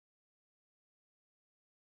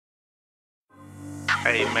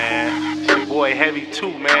Hey man, it's your boy Heavy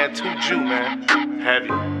too, man. 2Jew, man.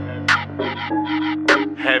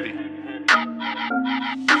 Heavy.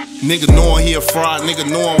 Nigga knowin' he a fraud, nigga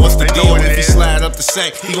knowin' what's the deal. If he slide up the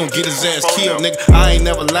sack, he gon' get his ass killed. Nigga, I ain't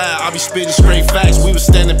never lied, I be spittin' straight facts. We was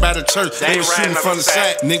standing by the church, they was shooting from the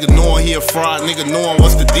sack. Nigga knowin' he a fraud, nigga knowin'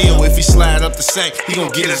 what's the deal. If he slide up the sack, he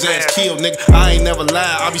gon' get his ass killed. Nigga, I ain't never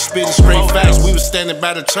lied, I be spittin' straight facts. We was standing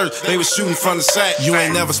by the church, they was shooting from the sack. You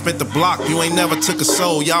ain't never spent the block, you ain't never took a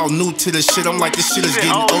soul. Y'all new to this shit, I'm like, this shit is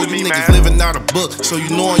getting old. You niggas living out a book, so you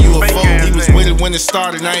knowin' you a foe. He was with it when it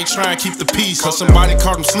started, I ain't tryin' to keep the peace. Cause somebody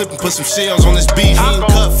caught him slipping, put some shells on his beef. He ain't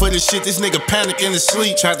cut for this shit, this nigga panic in his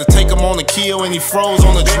sleep. Tried to take him on the kill and he froze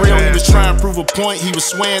on the drill. He was trying to prove a point, he was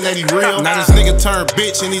swearing that he real. Now this nigga turned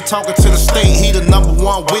bitch and he talking to the state. He the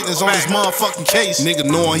 #1 witness on this motherfucking case. Nigga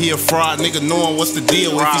knowing he a fraud, nigga knowing what's the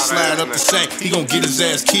deal. If he slide up the sack, he gon' get his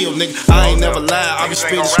ass killed. Nigga, I ain't never lied, I be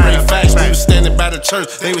spitting straight facts. We was standing by the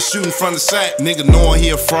church, they was shooting from the sack. Nigga knowing he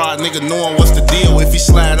a fraud, nigga knowing what's the deal. If he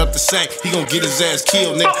slide up the sack, he gon' get his ass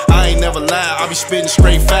killed. Nigga, I ain't never lied, I be spitting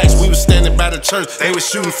straight facts. We was standing by the church, they was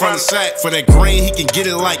shooting from the sack. For that green, he can get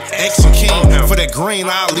it like X and King. For that green,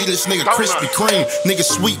 I'll leave this nigga Krispy Kreme. Nigga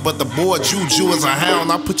sweet, but the boy Juju is a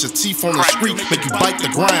hound. I put your teeth on the street, make you bite the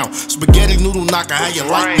ground. Spaghetti noodle knocker, how you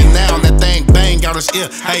like me now? That thing bang out his ear,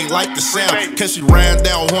 I ain't like the sound. Catch me riding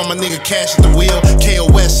down home, my nigga cash at the wheel.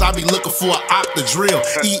 KOS, I be looking for an op to drill.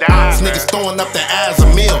 Eat ops, niggas throwing up their eyes a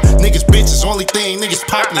meal. Niggas bitches, only thing niggas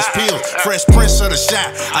popping is pills. Fresh Prince of the shot,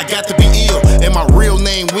 I got to be ill. And my real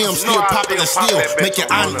name William, still popping and still. Make your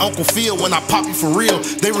aunt and uncle feel when I pop you for real.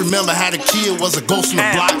 They remember how the kid was a ghost in the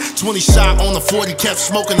block. 20 shot on the 40, kept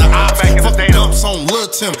smoking the ops. Fucking dumps on Lil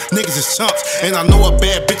Tim, niggas is chumps. And I know a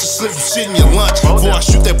bad bitch will slip some shit in your lunch. Before I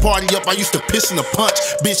shoot that party up, I used to piss in the punch.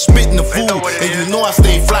 Bitch spitting the food, and you know I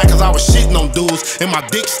stayed fly cause I was shitting on dudes. And my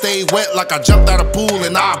dick stayed wet like I jumped out of pool.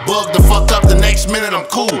 And I bugged the fuck up, the next minute I'm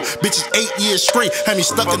cool. Bitches 8 years straight, had me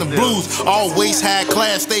stuck in the blues. Always high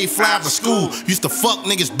class, stayed fly for school. Used to fuck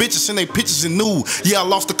niggas bitches in they pictures and nude. Yeah, I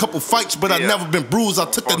lost a couple fights, but I never been bruised. I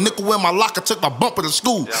took that nickel in my locker, took my bumper to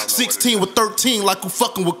school. 16 with 13, like who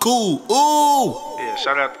fucking with cool. Ooh. Yeah,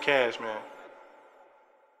 shout out to Cash, man.